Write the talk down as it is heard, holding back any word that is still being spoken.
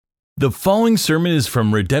The following sermon is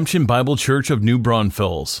from Redemption Bible Church of New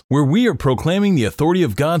Braunfels, where we are proclaiming the authority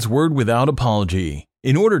of God's Word without apology,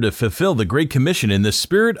 in order to fulfill the Great Commission in the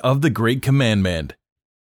spirit of the Great Commandment.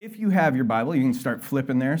 If you have your Bible, you can start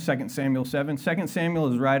flipping there, 2 Samuel 7. 2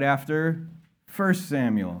 Samuel is right after 1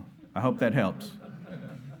 Samuel. I hope that helps.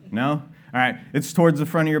 No? All right, it's towards the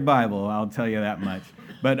front of your Bible, I'll tell you that much.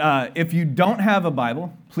 But if you don't have a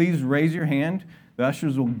Bible, please raise your hand. The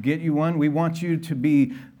ushers will get you one. We want you to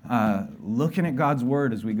be looking at God's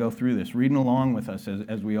Word as we go through this, reading along with us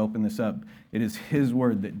as we open this up. It is His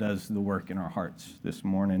Word that does the work in our hearts this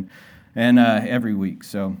morning and every week.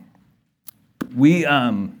 So we,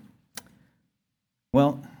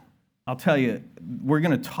 well, I'll tell you, we're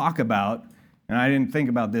going to talk about, and I didn't think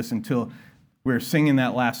about this until we were singing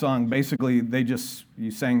that last song. Basically,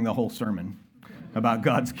 you sang the whole sermon about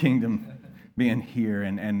God's kingdom being here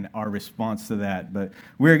and our response to that. But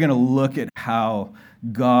we're going to look at how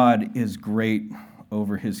God is great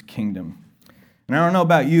over His kingdom. And I don't know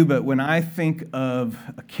about you, but when I think of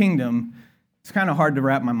a kingdom, it's kind of hard to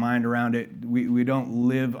wrap my mind around it. We don't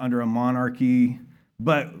live under a monarchy,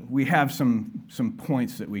 but we have some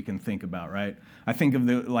points that we can think about, right? I think of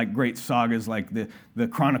the great sagas like the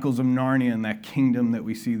Chronicles of Narnia and that kingdom that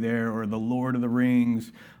we see there, or the Lord of the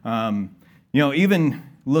Rings. Even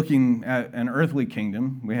looking at an earthly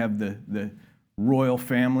kingdom, we have the royal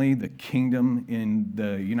family, the kingdom in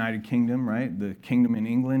the United Kingdom, right? The kingdom in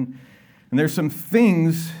England. And there's some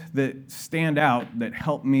things that stand out that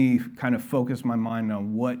help me kind of focus my mind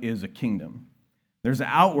on what is a kingdom. There's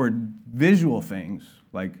outward visual things,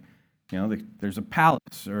 like, there's a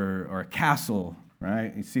palace or a castle,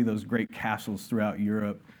 right? You see those great castles throughout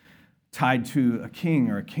Europe tied to a king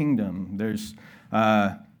or a kingdom. There's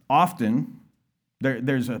often...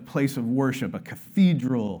 There's a place of worship, a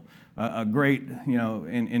cathedral, a great,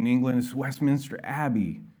 in England, it's Westminster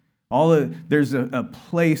Abbey. There's a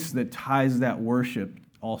place that ties that worship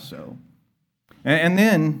also. And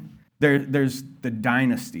then there's the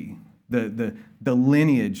dynasty, the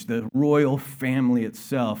lineage, the royal family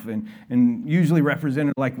itself, and usually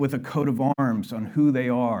represented like with a coat of arms on who they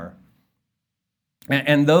are.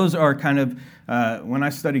 And those are kind of, when I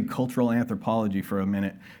studied cultural anthropology for a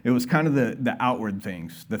minute, it was kind of the outward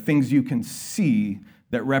things, the things you can see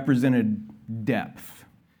that represented depth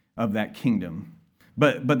of that kingdom.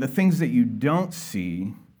 But the things that you don't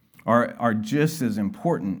see are just as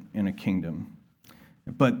important in a kingdom.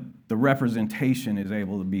 But the representation is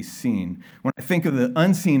able to be seen. When I think of the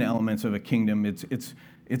unseen elements of a kingdom, it's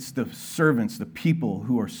the servants, the people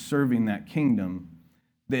who are serving that kingdom.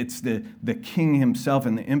 It's the king himself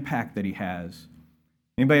and the impact that he has.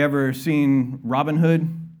 Anybody ever seen Robin Hood?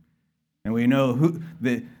 And we know who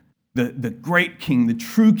the great king, the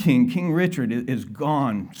true king, King Richard, is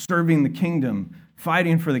gone, serving the kingdom,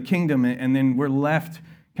 fighting for the kingdom, and then we're left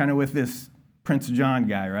kind of with this Prince John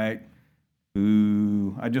guy, right?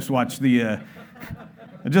 Ooh, I just watched the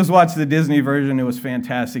Disney version. It was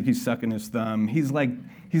fantastic. He's sucking his thumb. He's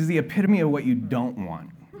the epitome of what you don't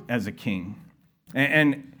want as a king.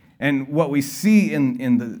 And what we see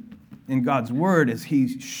in God's Word is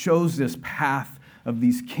He shows this path of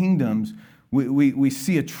these kingdoms. We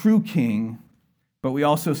see a true king, but we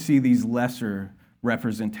also see these lesser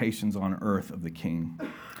representations on earth of the king.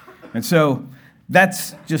 And so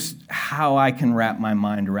that's just how I can wrap my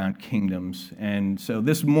mind around kingdoms. And so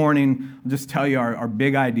this morning, I'll just tell you our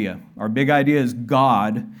big idea. Our big idea is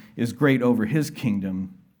God is great over His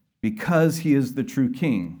kingdom because He is the true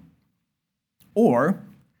king. Or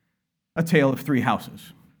a tale of three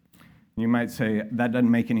houses. You might say, that doesn't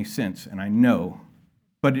make any sense, and I know.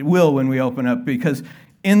 But it will when we open up, because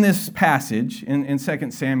in this passage, in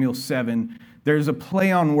 2 Samuel 7, there's a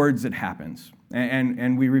play on words that happens.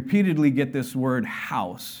 And we repeatedly get this word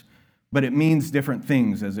house, but it means different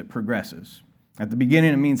things as it progresses. At the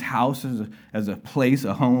beginning, it means house as a place,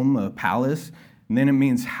 a home, a palace. And then it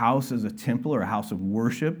means house as a temple or a house of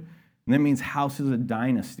worship. And then it means house as a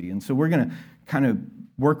dynasty. And so we're going to kind of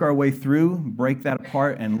work our way through, break that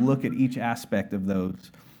apart, and look at each aspect of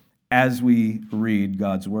those as we read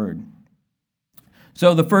God's Word.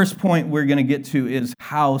 So the first point we're going to get to is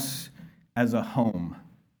house as a home.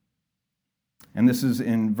 And this is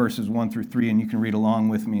in verses 1 through 3, and you can read along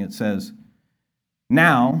with me. It says,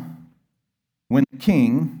 "Now, when the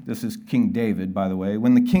king," this is King David, by the way,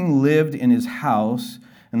 "when the king lived in his house,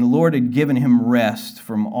 and the Lord had given him rest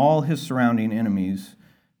from all his surrounding enemies,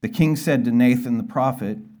 the king said to Nathan the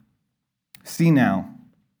prophet, 'See now,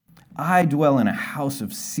 I dwell in a house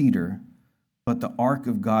of cedar, but the ark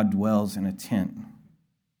of God dwells in a tent.'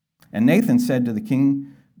 And Nathan said to the king,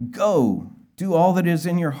 'Go, do all that is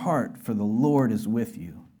in your heart, for the Lord is with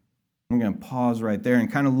you.' I'm going to pause right there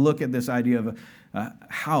and kind of look at this idea of a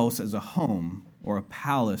house as a home, or a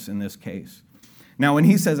palace in this case. Now, when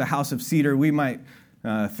he says a house of cedar, we might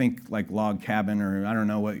think like log cabin, or I don't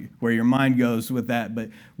know where your mind goes with that, but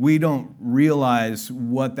we don't realize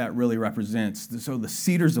what that really represents. So the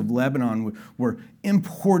cedars of Lebanon were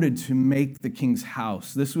imported to make the king's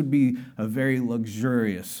house. This would be a very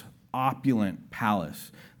luxurious, opulent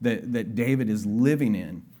palace that David is living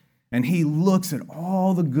in. And he looks at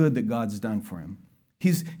all the good that God's done for him.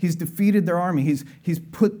 He's defeated their army. He's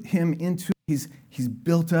put him into, he's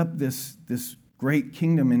built up this great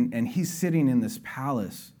kingdom, and he's sitting in this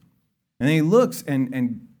palace. And he looks,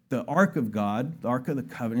 and the ark of God, the ark of the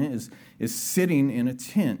covenant, is sitting in a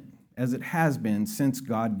tent, as it has been since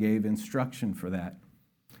God gave instruction for that.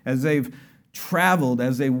 As they've traveled,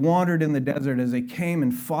 as they wandered in the desert, as they came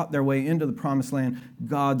and fought their way into the promised land,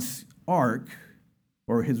 God's ark,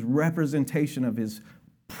 or his representation of his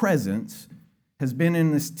presence, has been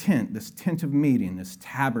in this tent of meeting, this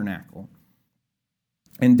tabernacle.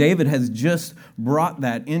 And David has just brought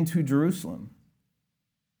that into Jerusalem.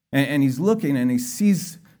 And he's looking and he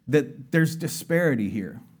sees that there's disparity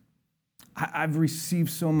here. I've received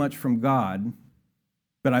so much from God,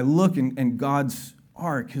 but I look and God's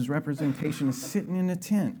ark, his representation, is sitting in a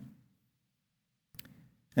tent.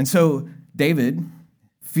 And so David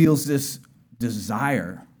feels this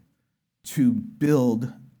desire to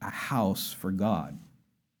build a house for God.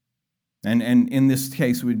 And in this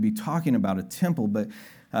case, we'd be talking about a temple, but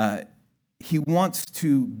he wants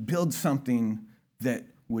to build something that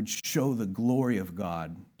would show the glory of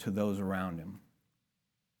God to those around him.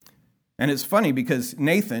 And it's funny because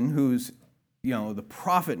Nathan, who's, the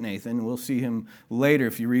prophet Nathan, we'll see him later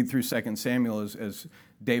if you read through 2 Samuel as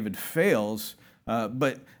David fails,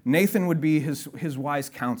 but Nathan would be his wise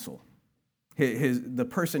counsel, the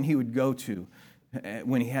person he would go to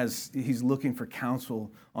when he's looking for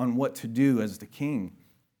counsel on what to do as the king.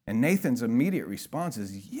 And Nathan's immediate response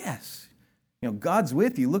is, yes, God's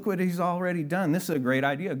with you. Look what he's already done. This is a great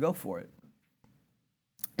idea. Go for it.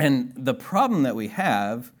 And the problem that we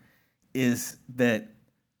have is that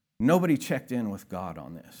nobody checked in with God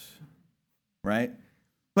on this, right?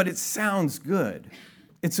 But it sounds good.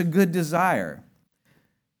 It's a good desire.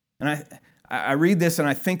 And I read this and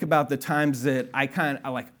I think about the times that I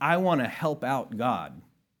want to help out God.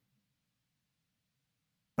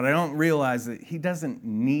 But I don't realize that he doesn't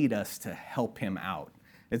need us to help him out.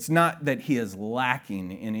 It's not that he is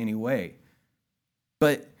lacking in any way.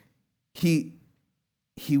 But he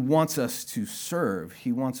wants us to serve.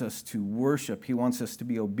 He wants us to worship. He wants us to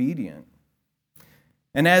be obedient.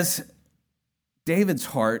 And as David's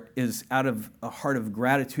heart is out of a heart of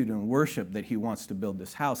gratitude and worship that he wants to build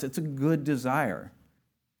this house, it's a good desire.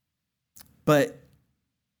 But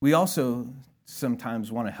we also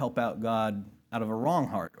sometimes want to help out God out of a wrong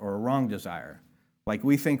heart or a wrong desire. Like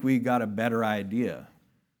we think we got a better idea.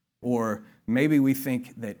 Or maybe we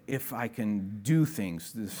think that if I can do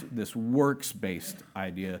things, this works-based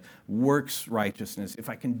idea, works righteousness, if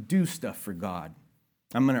I can do stuff for God,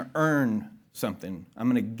 I'm going to earn something. I'm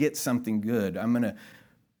going to get something good. I'm going to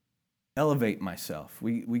elevate myself.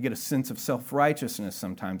 We get a sense of self-righteousness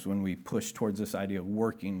sometimes when we push towards this idea of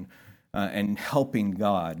working and helping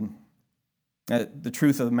God. The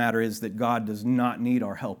truth of the matter is that God does not need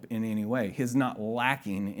our help in any way. He's not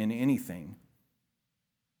lacking in anything.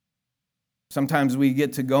 Sometimes we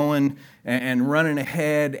get to going and running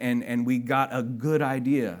ahead and we got a good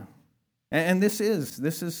idea. And this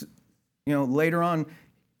is, later on,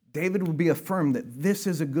 David would be affirmed that this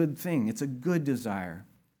is a good thing. It's a good desire.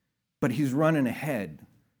 But he's running ahead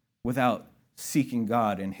without seeking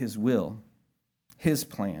God and his will, his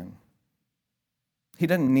plan. He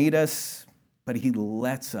doesn't need us, but he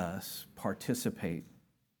lets us participate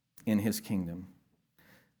in his kingdom.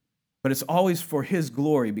 But it's always for his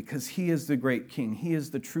glory because he is the great king. He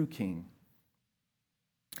is the true king.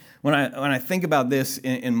 When I think about this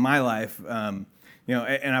in my life, and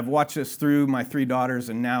I've watched this through my 3 daughters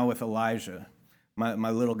and now with Elijah, my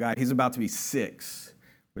little guy. He's about to be 6,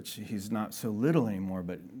 which he's not so little anymore,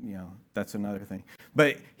 but, that's another thing.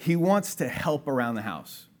 But he wants to help around the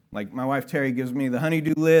house. Like my wife Terry gives me the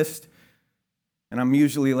honey-do list, and I'm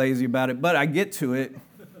usually lazy about it, but I get to it,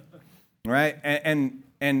 right?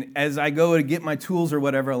 And as I go to get my tools or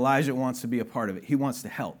whatever, Elijah wants to be a part of it. He wants to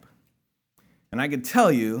help. And I can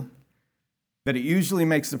tell you that it usually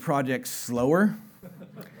makes the project slower.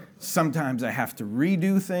 Sometimes I have to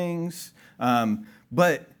redo things.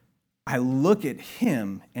 But I look at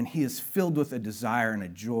him, and he is filled with a desire and a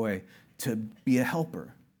joy to be a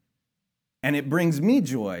helper. And it brings me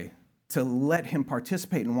joy to let him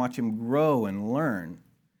participate and watch him grow and learn.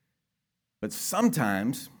 But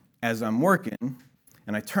sometimes, as I'm working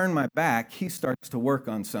and I turn my back, he starts to work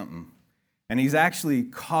on something. And he's actually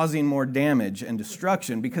causing more damage and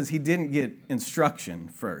destruction because he didn't get instruction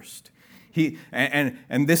first.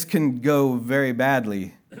 And this can go very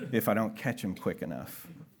badly if I don't catch him quick enough.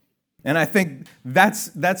 And I think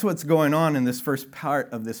that's what's going on in this first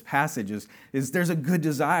part of this passage is there's a good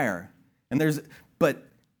desire, but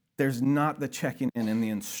there's not the checking in and the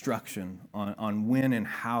instruction on when and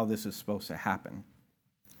how this is supposed to happen.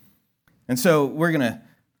 And so we're going to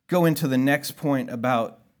go into the next point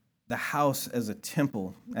about the house as a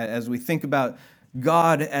temple, as we think about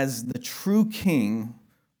God as the true king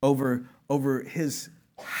over his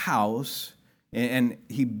house. And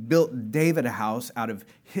he built David a house out of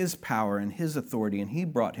his power and his authority, and he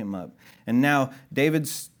brought him up. And now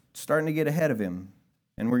David's starting to get ahead of him.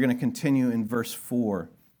 And we're going to continue in verse 4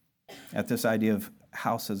 at this idea of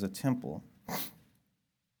house as a temple.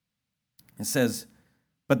 It says,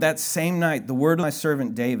 "But that same night the word of my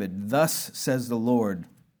servant David, thus says the Lord,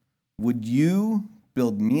 would you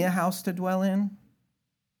build me a house to dwell in?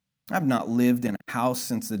 I've not lived in a house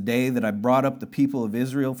since the day that I brought up the people of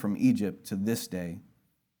Israel from Egypt to this day,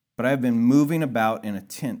 but I have been moving about in a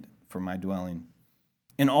tent for my dwelling.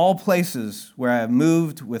 In all places where I have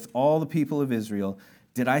moved with all the people of Israel,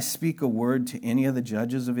 did I speak a word to any of the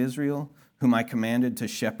judges of Israel, whom I commanded to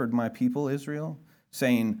shepherd my people Israel,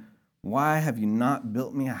 saying, why have you not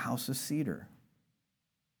built me a house of cedar?"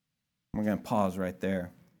 We're going to pause right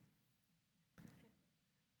there.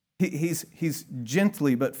 He's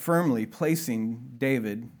gently but firmly placing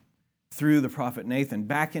David through the prophet Nathan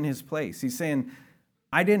back in his place. He's saying,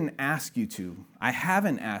 I didn't ask you to. I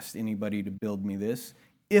haven't asked anybody to build me this.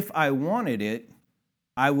 If I wanted it,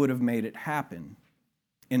 I would have made it happen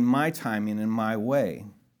in my timing, in my way.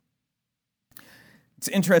 It's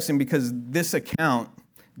interesting because this account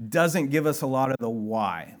doesn't give us a lot of the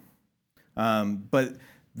why. But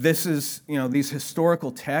this is, these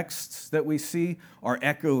historical texts that we see are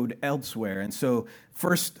echoed elsewhere. And so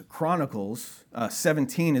 1 Chronicles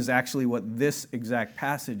 17 is actually what this exact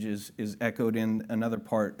passage is echoed in another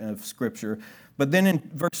part of Scripture. But then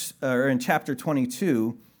in chapter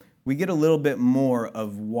 22, we get a little bit more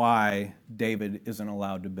of why David isn't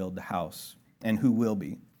allowed to build the house and who will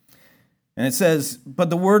be. And it says, "But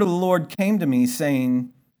the word of the Lord came to me,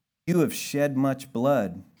 saying, you have shed much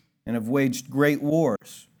blood and have waged great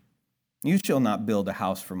wars. You shall not build a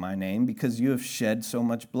house for my name, because you have shed so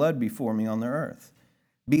much blood before me on the earth.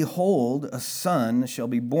 Behold, a son shall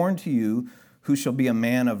be born to you, who shall be a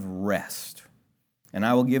man of rest. And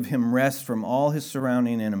I will give him rest from all his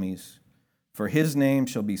surrounding enemies. For his name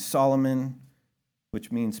shall be Solomon,"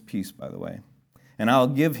 which means peace, by the way. "And I'll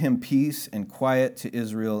give him peace and quiet to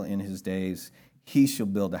Israel in his days. He shall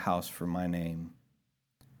build a house for my name."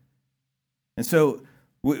 And so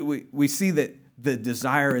we see that the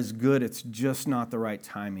desire is good, it's just not the right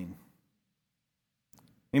timing.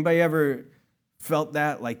 Anybody ever felt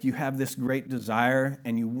that? Like you have this great desire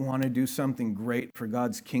and you want to do something great for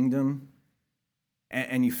God's kingdom,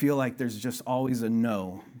 and you feel like there's just always a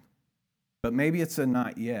no. But maybe it's a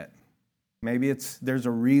not yet. Maybe there's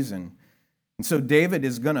a reason. And so David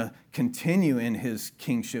is going to continue in his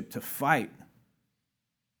kingship to fight.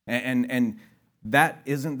 And that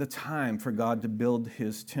isn't the time for God to build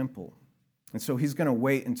his temple. And so he's going to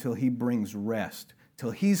wait until he brings rest, till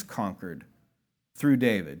he's conquered through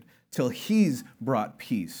David, till he's brought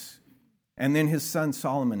peace. And then his son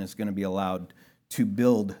Solomon is going to be allowed to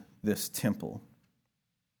build this temple.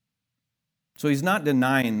 So he's not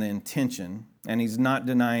denying the intention, and he's not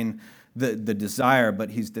denying the desire, but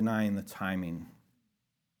he's denying the timing.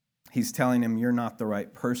 He's telling him, you're not the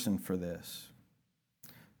right person for this.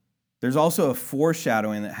 There's also a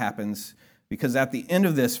foreshadowing that happens, because at the end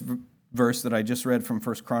of this verse that I just read from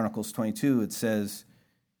 1 Chronicles 22, it says,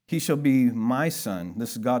 he shall be my son.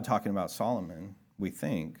 This is God talking about Solomon, we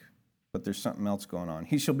think, but there's something else going on.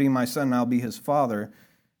 He shall be my son, and I'll be his father,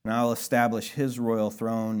 and I'll establish his royal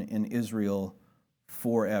throne in Israel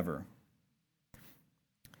forever.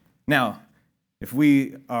 Now, if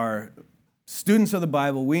we are students of the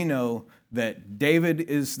Bible, we know that David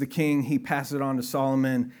is the king. He passes it on to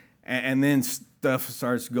Solomon, and then stuff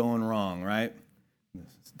starts going wrong, right?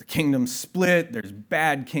 The kingdom's split. There's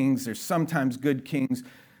bad kings. There's sometimes good kings.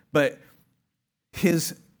 But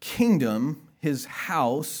his kingdom, his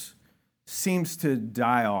house, seems to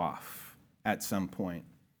die off at some point.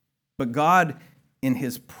 But God, in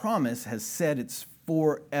his promise, has said it's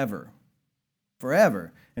forever.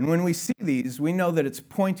 Forever. And when we see these, we know that it's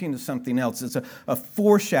pointing to something else. It's a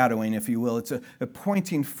foreshadowing, if you will. It's a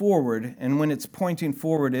pointing forward. And when it's pointing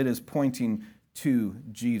forward, it is pointing to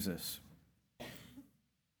Jesus.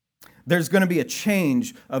 There's going to be a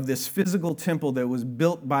change of this physical temple that was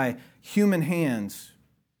built by human hands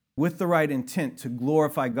with the right intent to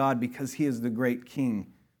glorify God because he is the great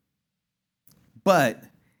king. But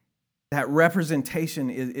that representation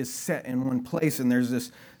is set in one place, and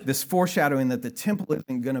there's this foreshadowing that the temple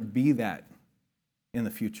isn't going to be that in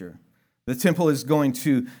the future. The temple is going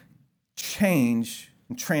to change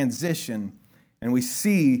and transition, and we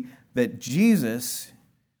see that Jesus,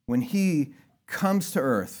 when he comes to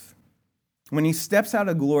earth, when he steps out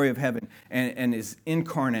of glory of heaven and is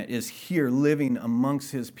incarnate, is here living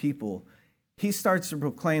amongst his people, he starts to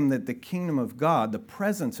proclaim that the kingdom of God, the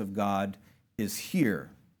presence of God, is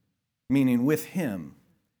here, meaning with him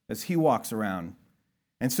as he walks around.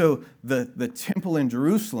 And so the temple in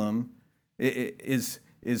Jerusalem is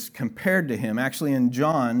compared to him. Actually, in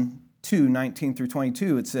John 2:19 through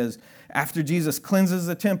 22, it says, after Jesus cleanses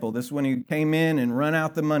the temple, this is when he came in and run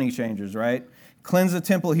out the money changers, right? Cleanse the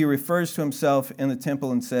temple, he refers to himself in the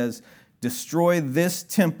temple and says, destroy this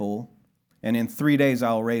temple, and in 3 days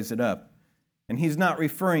I'll raise it up. And he's not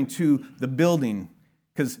referring to the building,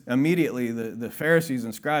 because immediately the Pharisees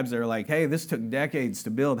and scribes, they're like, hey, this took decades to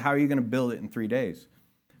build. How are you going to build it in 3 days?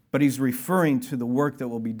 But he's referring to the work that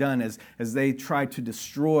will be done as they try to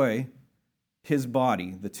destroy his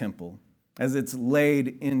body, the temple. As it's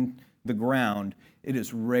laid in the ground, it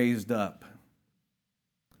is raised up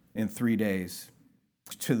in 3 days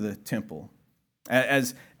to the temple.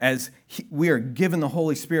 We are given the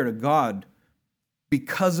Holy Spirit of God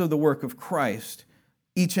because of the work of Christ,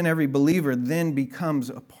 each and every believer then becomes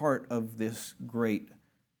a part of this great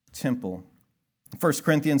temple. 1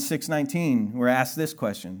 Corinthians 6:19, we're asked this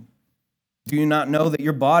question. Do you not know that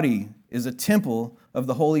your body is a temple of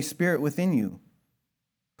the Holy Spirit within you,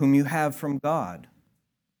 whom you have from God?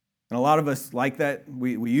 And a lot of us like that.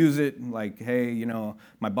 We use it like, hey,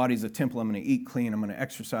 my body's a temple. I'm going to eat clean. I'm going to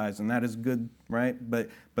exercise, and that is good, right? But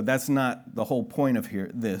that's not the whole point of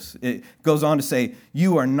this. It goes on to say,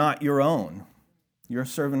 you are not your own. You're a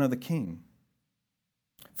servant of the King.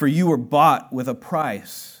 For you were bought with a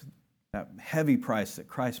price, that heavy price that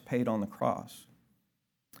Christ paid on the cross.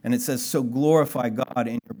 And it says, so glorify God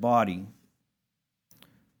in your body.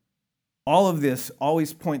 All of this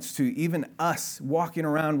always points to even us walking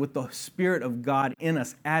around with the Spirit of God in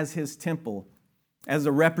us as his temple, as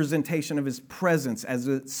a representation of his presence, as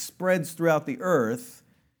it spreads throughout the earth.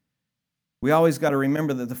 We always got to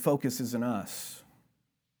remember that the focus isn't us.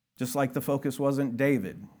 Just like the focus wasn't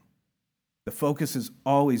David. The focus is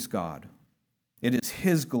always God. It is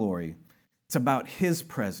his glory. It's about his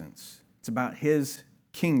presence. It's about his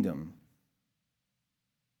kingdom.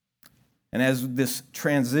 And as this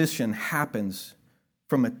transition happens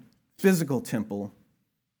from a physical temple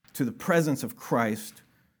to the presence of Christ,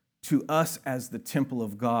 to us as the temple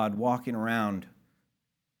of God, walking around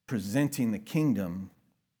presenting the kingdom,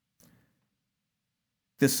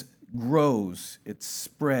 this grows, it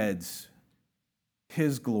spreads.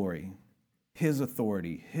 His glory, his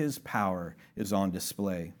authority, his power is on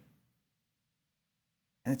display.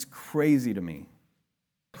 And it's crazy to me,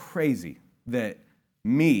 that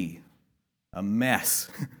me, a mess,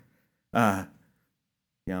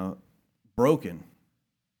 broken,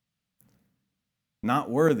 not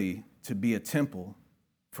worthy to be a temple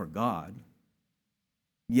for God,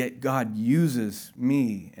 yet God uses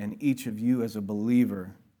me and each of you as a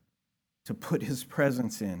believer to put his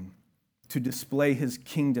presence in, to display his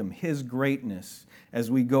kingdom, his greatness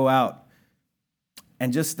as we go out.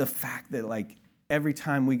 And just the fact that every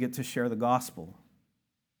time we get to share the gospel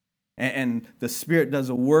and the Spirit does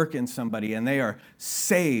a work in somebody and they are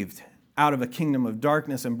saved out of a kingdom of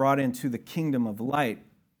darkness and brought into the kingdom of light,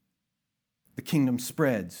 the kingdom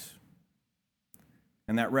spreads.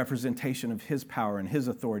 And that representation of his power and his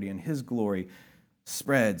authority and his glory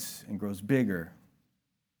spreads and grows bigger.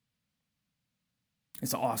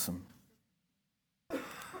 It's awesome.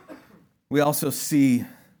 We also see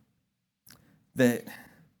that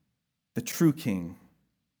the true king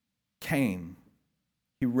came.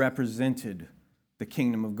 He represented the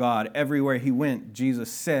kingdom of God. Everywhere he went,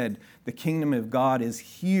 Jesus said, the kingdom of God is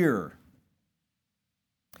here.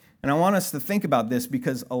 And I want us to think about this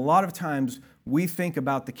because a lot of times we think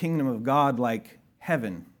about the kingdom of God like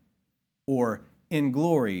heaven or in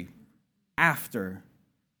glory after.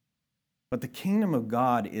 But the kingdom of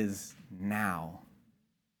God is now.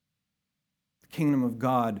 The kingdom of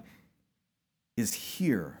God is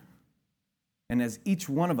here. And as each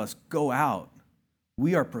one of us go out,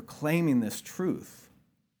 we are proclaiming this truth,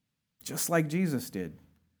 just like Jesus did.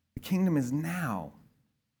 The kingdom is now.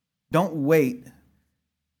 Don't wait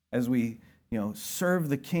as we, serve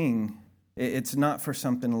the King. It's not for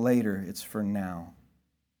something later, it's for now.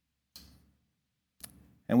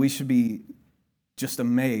 And we should be just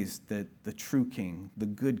amazed that the true king, the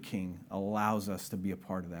good king, allows us to be a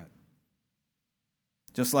part of that.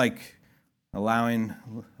 Just like allowing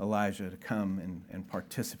Elijah to come and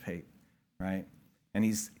participate, right? And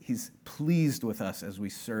he's pleased with us as we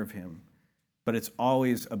serve him. But it's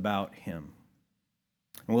always about him.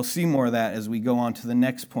 And we'll see more of that as we go on to the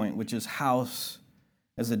next point, which is house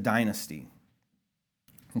as a dynasty.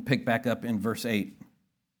 We'll pick back up in verse 8.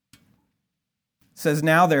 It says,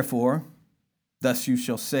 "Now therefore, thus you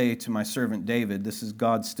shall say to my servant David," this is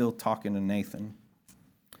God still talking to Nathan,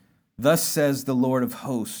 "Thus says the Lord of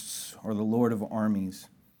hosts," or the Lord of armies,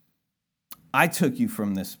 "I took you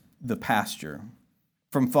from the pasture,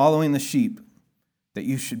 from following the sheep, that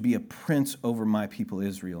you should be a prince over my people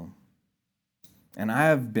Israel. And I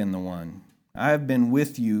have been the one. I have been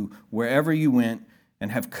with you wherever you went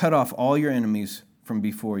and have cut off all your enemies from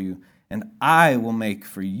before you. And I will make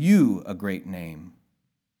for you a great name,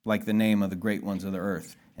 like the name of the great ones of the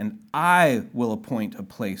earth. And I will appoint a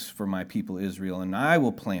place for my people Israel, and I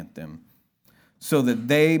will plant them, so that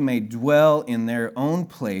they may dwell in their own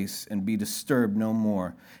place and be disturbed no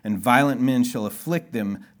more. And violent men shall afflict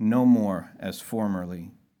them no more as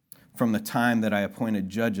formerly, from the time that I appointed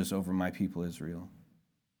judges over my people Israel.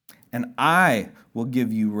 And I will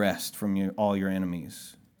give you rest from all your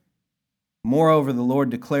enemies. Moreover, the Lord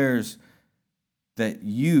declares that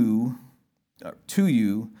to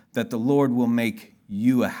you that the Lord will make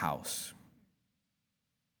you a house.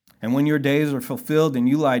 And when your days are fulfilled and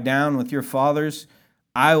you lie down with your fathers,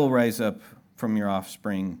 I will rise up from your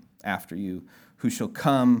offspring after you, who shall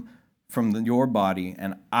come from your body,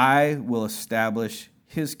 and I will establish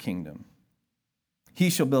his kingdom. He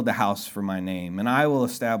shall build a house for my name, and I will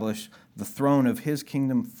establish the throne of his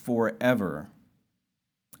kingdom forever.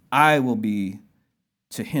 I will be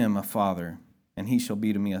to him a father, and he shall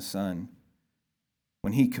be to me a son.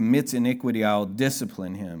 When he commits iniquity, I will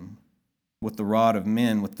discipline him with the rod of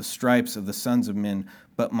men, with the stripes of the sons of men,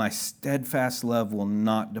 but my steadfast love will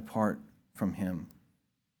not depart from him,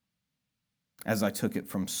 as I took it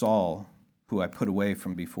from Saul, who I put away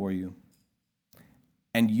from before you.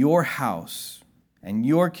 And your house and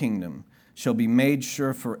your kingdom shall be made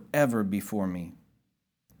sure forever before me.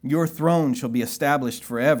 Your throne shall be established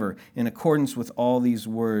forever in accordance with all these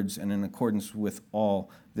words and in accordance with all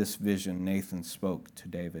this vision Nathan spoke to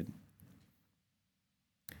David.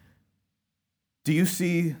 Do you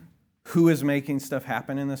see who is making stuff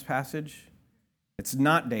happen in this passage? It's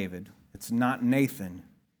not David. It's not Nathan.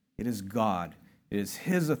 It is God. It is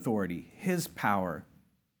his authority, his power.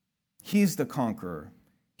 He's the conqueror.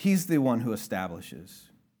 He's the one who establishes.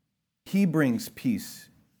 He brings peace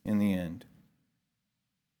in the end.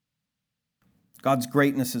 God's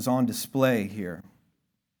greatness is on display here.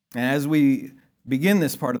 And as we begin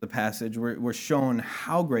this part of the passage, we're shown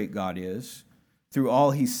how great God is through all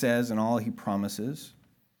he says and all he promises.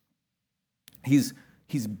 He's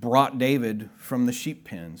brought David from the sheep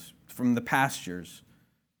pens, from the pastures,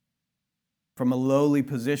 from a lowly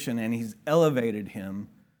position, and he's elevated him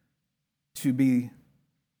to be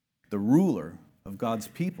the ruler of God's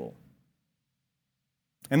people.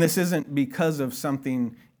 And this isn't because of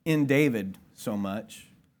something in David so much,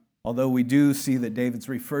 although we do see that David's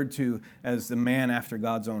referred to as the man after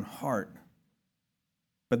God's own heart.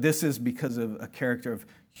 But this is because of a character of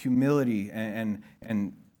humility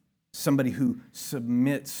and somebody who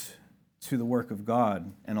submits to the work of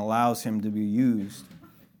God and allows him to be used.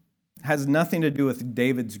 It has nothing to do with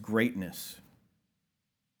David's greatness,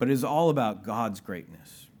 but it is all about God's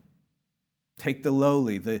greatness. Take the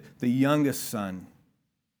lowly, the youngest son,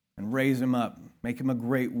 and raise him up. Make him a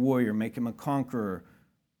great warrior, make him a conqueror,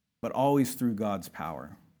 but always through God's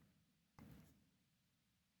power.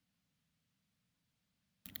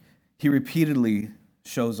 He repeatedly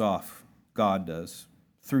shows off, God does,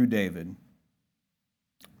 through David,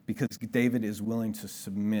 because David is willing to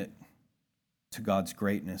submit to God's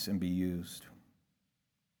greatness and be used.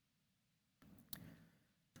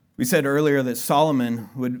 We said earlier that Solomon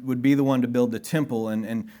would be the one to build the temple,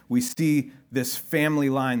 and we see this family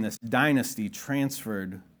line, this dynasty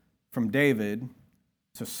transferred from David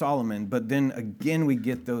to Solomon, but then again we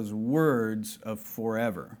get those words of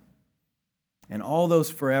forever. And all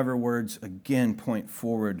those forever words again point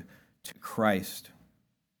forward to Christ.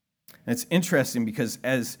 And it's interesting because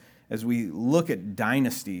as we look at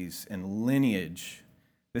dynasties and lineage,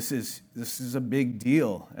 this is a big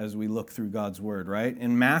deal as we look through God's word, right?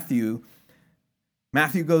 In Matthew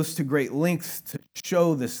goes to great lengths to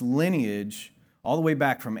show this lineage all the way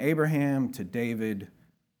back from Abraham to David,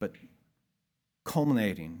 but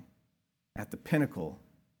culminating at the pinnacle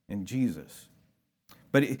in Jesus.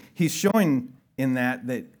 But he's showing in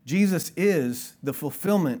that Jesus is the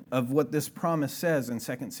fulfillment of what this promise says in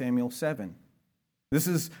 2 Samuel 7. This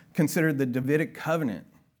is considered the Davidic covenant,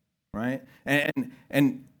 right?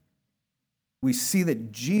 And we see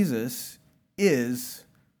that Jesus is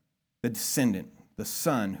the descendant, the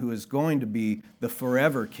son, who is going to be the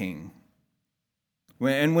forever king.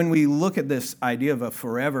 And when we look at this idea of a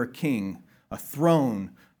forever king, a throne,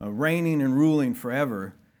 reigning and ruling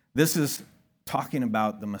forever, this is talking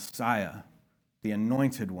about the Messiah, the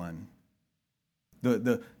anointed one,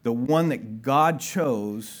 the one that God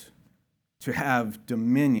chose to have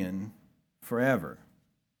dominion forever.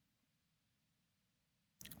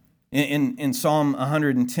 In Psalm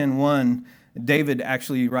 110:1, David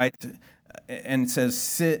actually writes and says,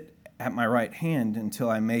 "Sit at my right hand until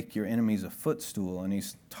I make your enemies a footstool." And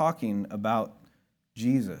he's talking about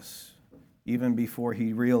Jesus even before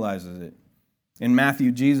he realizes it. In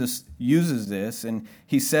Matthew, Jesus uses this, and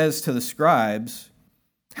he says to the scribes,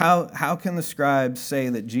 how can the scribes say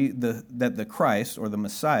that the Christ, or the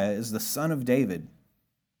Messiah, is the son of David?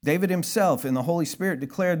 David himself in the Holy Spirit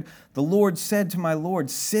declared, "The Lord said to my Lord,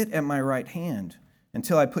 sit at my right hand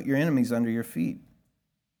until I put your enemies under your feet."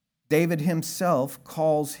 David himself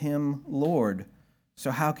calls him Lord, so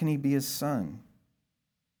how can he be his son?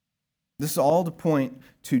 This is all to point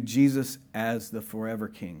to Jesus as the forever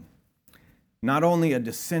king. Not only a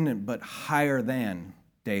descendant, but higher than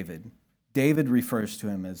David. David refers to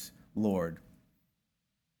him as Lord.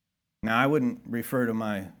 Now, I wouldn't refer to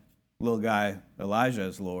my little guy Elijah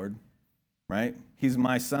as Lord, right? He's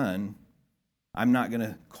my son. I'm not going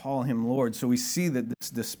to call him Lord. So we see that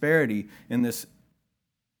this disparity in this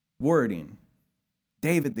wording.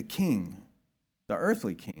 David, the king, the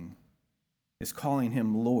earthly king, is calling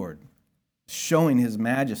him Lord, showing his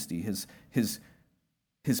majesty, his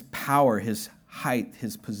power, his height,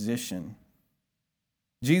 his position.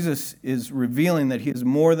 Jesus is revealing that he is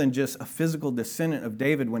more than just a physical descendant of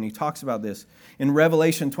David when he talks about this. In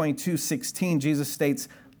Revelation 22:16, Jesus states,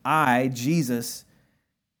 "I, Jesus,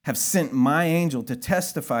 have sent my angel to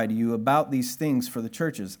testify to you about these things for the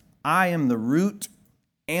churches. I am the root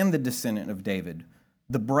and the descendant of David,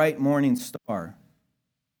 the bright morning star."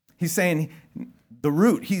 He's saying the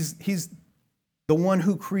root, he's the one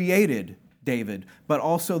who created David, but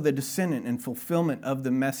also the descendant and fulfillment of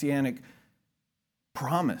the messianic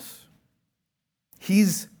promise.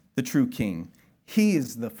 He's the true king. He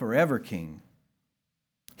is the forever king.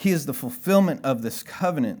 He is the fulfillment of this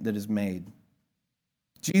covenant that is made.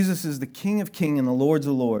 Jesus is the King of kings and the Lord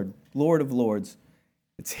of lords.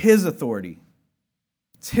 It's his authority.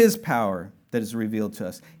 It's his power that is revealed to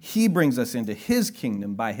us. He brings us into his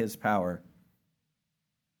kingdom by his power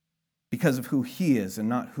because of who he is and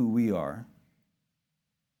not who we are.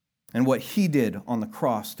 And what he did on the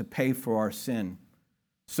cross to pay for our sin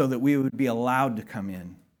so that we would be allowed to come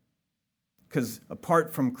in. Because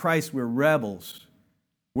apart from Christ, we're rebels.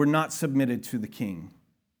 We're not submitted to the king.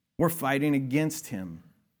 We're fighting against him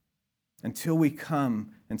until we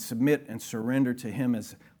come and submit and surrender to him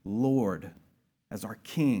as Lord, as our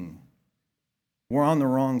king. We're on the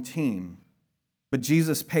wrong team. But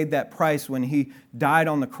Jesus paid that price when he died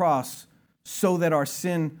on the cross so that our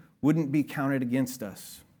sin wouldn't be counted against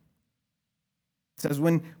us. It says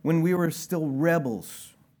when we were still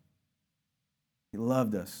rebels, he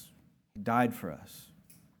loved us. He died for us.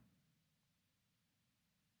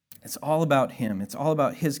 It's all about him. It's all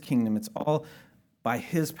about his kingdom. It's all by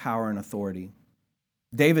his power and authority.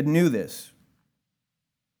 David knew this.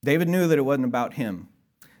 David knew that it wasn't about him.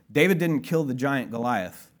 David didn't kill the giant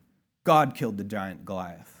Goliath. God killed the giant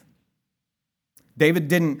Goliath. David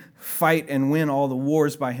didn't fight and win all the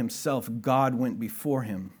wars by himself. God went before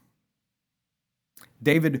him.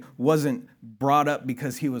 David wasn't brought up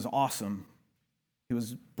because he was awesome. He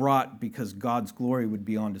was brought because God's glory would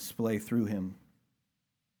be on display through him.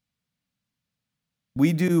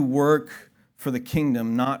 We do work for the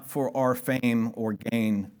kingdom, not for our fame or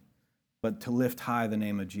gain, but to lift high the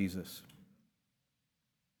name of Jesus.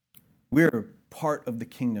 We're part of the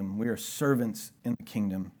kingdom. We are servants in the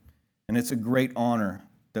kingdom. And it's a great honor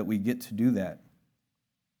that we get to do that.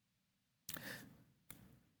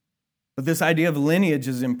 But this idea of lineage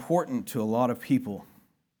is important to a lot of people,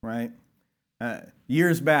 right?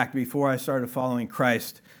 Years back, before I started following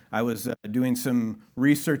Christ, I was doing some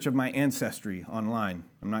research of my ancestry online.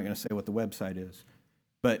 I'm not going to say what the website is.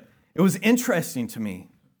 But it was interesting to me.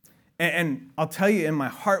 And I'll tell you, in my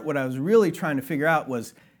heart, what I was really trying to figure out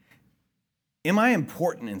was, am I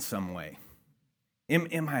important in some way?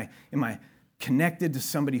 Am I connected to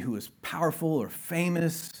somebody who is powerful or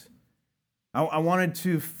famous? I wanted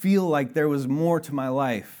to feel like there was more to my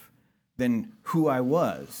life than who I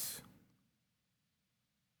was.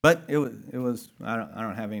 But it was I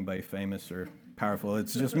don't have anybody famous or powerful.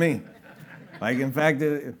 It's just me. Like, in fact,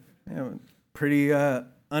 pretty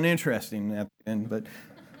uninteresting at the end. But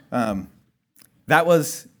that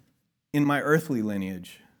was in my earthly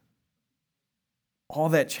lineage. All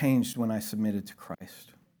that changed when I submitted to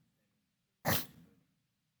Christ.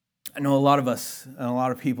 I know a lot of us and a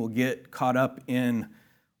lot of people get caught up in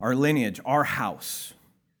our lineage, our house.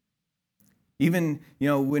 Even,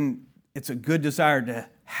 when it's a good desire to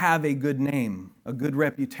have a good name, a good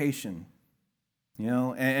reputation,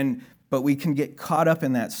 but we can get caught up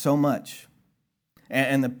in that so much.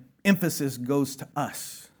 And the emphasis goes to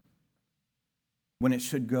us when it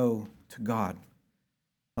should go to God.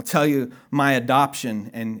 I'll tell you, my adoption,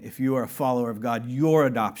 and if you are a follower of God, your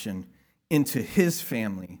adoption into His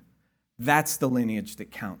family, that's the lineage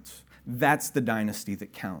that counts. That's the dynasty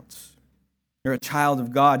that counts. You're a child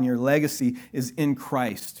of God, and your legacy is in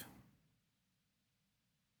Christ.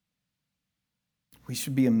 We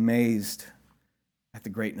should be amazed at the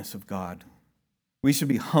greatness of God. We should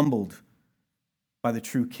be humbled by the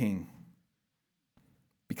true King,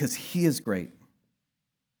 because He is great.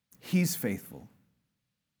 He's faithful.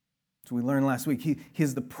 So we learned last week, He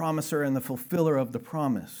is the promiser and the fulfiller of the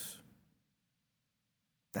promise.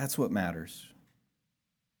 That's what matters.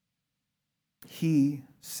 He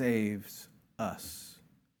saves us.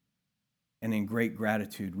 And in great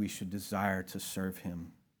gratitude, we should desire to serve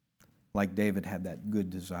Him, like David had that good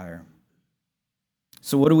desire.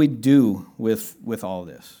 So what do we do with all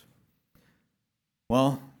this?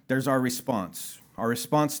 Well, there's our response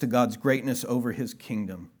to God's greatness over His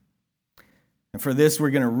kingdom. And for this,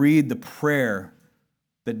 we're going to read the prayer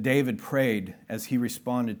that David prayed as he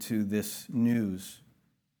responded to this news.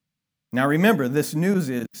 Now remember, this news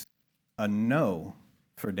is a no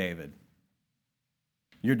for David.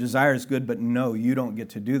 Your desire is good, but no, you don't get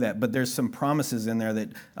to do that. But there's some promises in there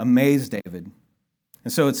that amaze David.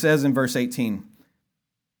 And so it says in verse 18,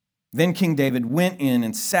 "Then King David went in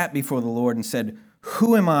and sat before the Lord and said,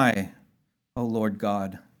 'Who am I, O Lord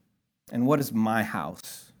God, and what is my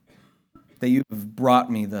house, that you have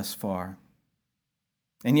brought me thus far?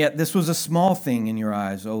 And yet this was a small thing in your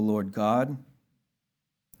eyes, O Lord God.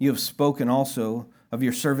 You have spoken also of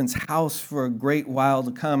your servant's house for a great while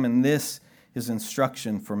to come, and this is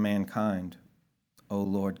instruction for mankind, O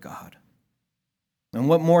Lord God. And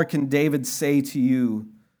what more can David say to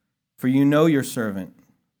you? For you know your servant,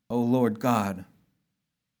 O Lord God.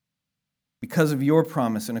 Because of your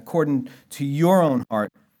promise and according to your own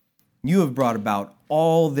heart, you have brought about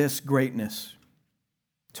all this greatness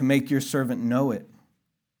to make your servant know it.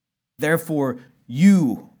 Therefore,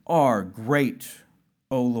 you are great,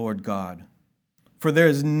 O Lord God. For there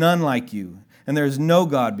is none like you, and there is no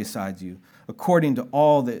God besides you, according to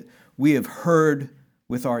all that we have heard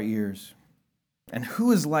with our ears. And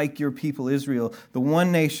who is like your people Israel, the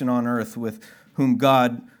one nation on earth with whom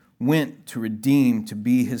God went to redeem to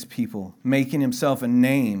be His people, making Himself a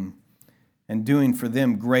name and doing for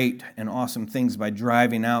them great and awesome things by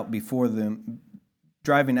driving out before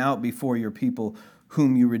your people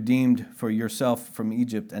whom you redeemed for yourself from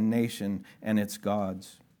Egypt, a nation and its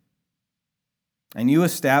gods. And you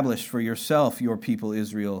established for yourself your people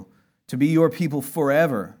Israel to be your people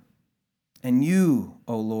forever. And you,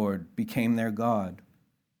 O Lord, became their God.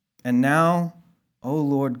 And now, O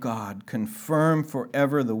Lord God, confirm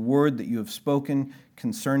forever the word that you have spoken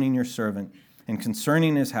concerning your servant and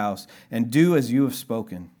concerning his house, and do as you have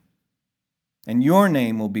spoken. And your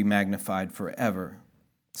name will be magnified forever,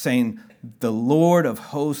 saying, the Lord of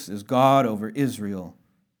hosts is God over Israel,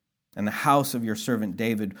 and the house of your servant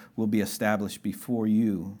David will be established before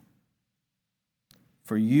you.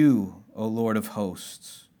 For you, O Lord of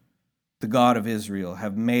hosts, the God of Israel,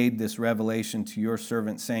 have made this revelation to your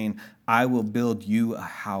servant, saying, I will build you a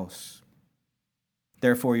house.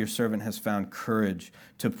 Therefore your servant has found courage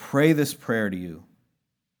to pray this prayer to you.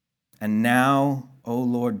 And now, O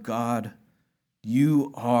Lord God,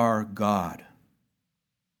 you are God,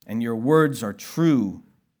 and your words are true,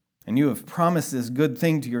 and you have promised this good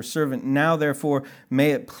thing to your servant. Now, therefore,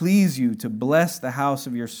 may it please you to bless the house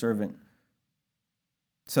of your servant,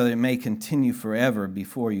 so that it may continue forever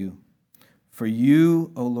before you. For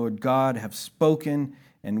you, O Lord God, have spoken,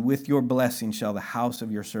 and with your blessing shall the house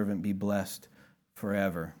of your servant be blessed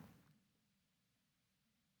forever.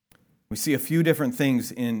 We see a few different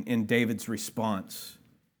things in David's response.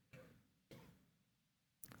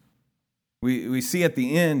 We see at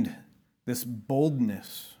the end this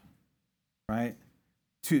boldness, right?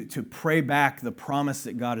 To pray back the promise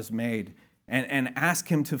that God has made and ask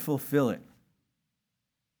Him to fulfill it.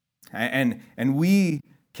 And we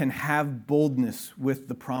can have boldness with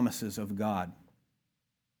the promises of God.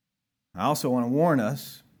 I also want to warn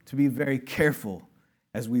us to be very careful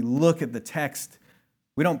as we look at the text.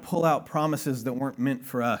 We don't pull out promises that weren't meant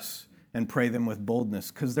for us and pray them with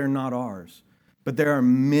boldness, because they're not ours. But there are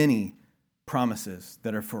many promises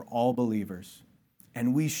that are for all believers,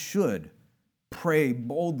 and we should pray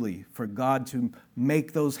boldly for God to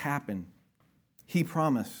make those happen. He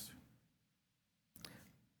promised.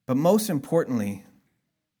 But most importantly,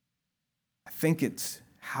 I think it's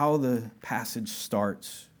how the passage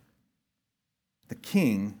starts. The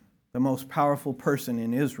king, the most powerful person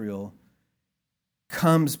in Israel,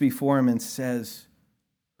 comes before him and says,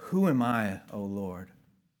 "Who am I, O Lord?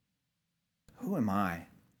 Who am I?"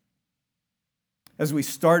 As we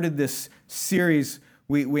started this series,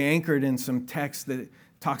 we anchored in some text that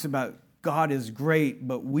talks about God is great,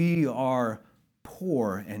 but we are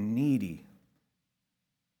poor and needy.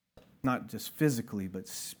 Not just physically, but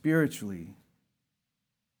spiritually.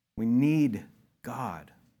 We need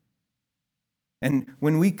God. And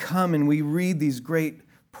when we come and we read these great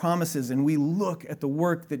promises and we look at the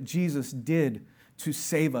work that Jesus did to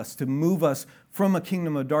save us, to move us from a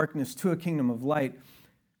kingdom of darkness to a kingdom of light,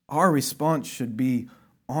 our response should be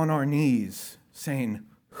on our knees saying,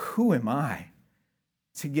 "Who am I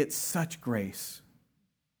to get such grace?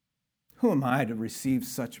 Who am I to receive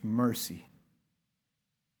such mercy?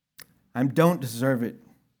 I don't deserve it."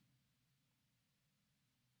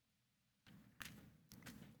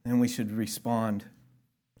 And we should respond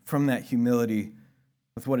from that humility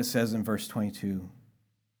with what it says in verse 22.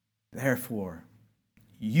 "Therefore,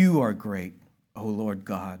 you are great, O Lord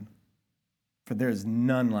God, for there is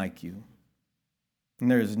none like you, and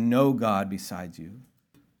there is no God besides you,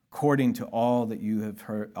 according to all that you have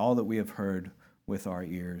heard, all that we have heard with our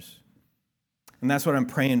ears." And that's what I'm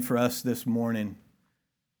praying for us this morning,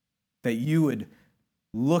 that you would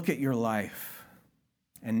look at your life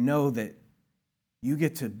and know that you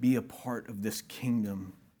get to be a part of this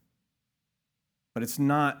kingdom. But it's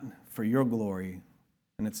not for your glory,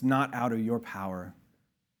 and it's not out of your power,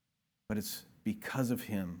 but it's because of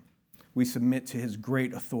him. We submit to his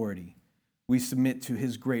great authority. We submit to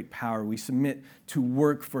his great power. We submit to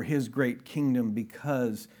work for his great kingdom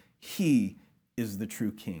because he is the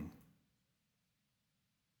true king.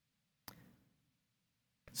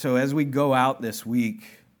 So as we go out this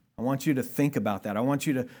week, I want you to think about that. I want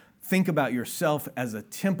you to think about yourself as a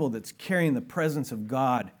temple that's carrying the presence of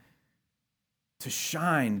God to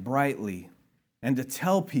shine brightly and to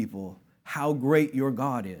tell people how great your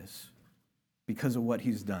God is because of what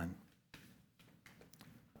he's done.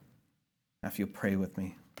 Now, if you'll pray with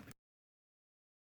me.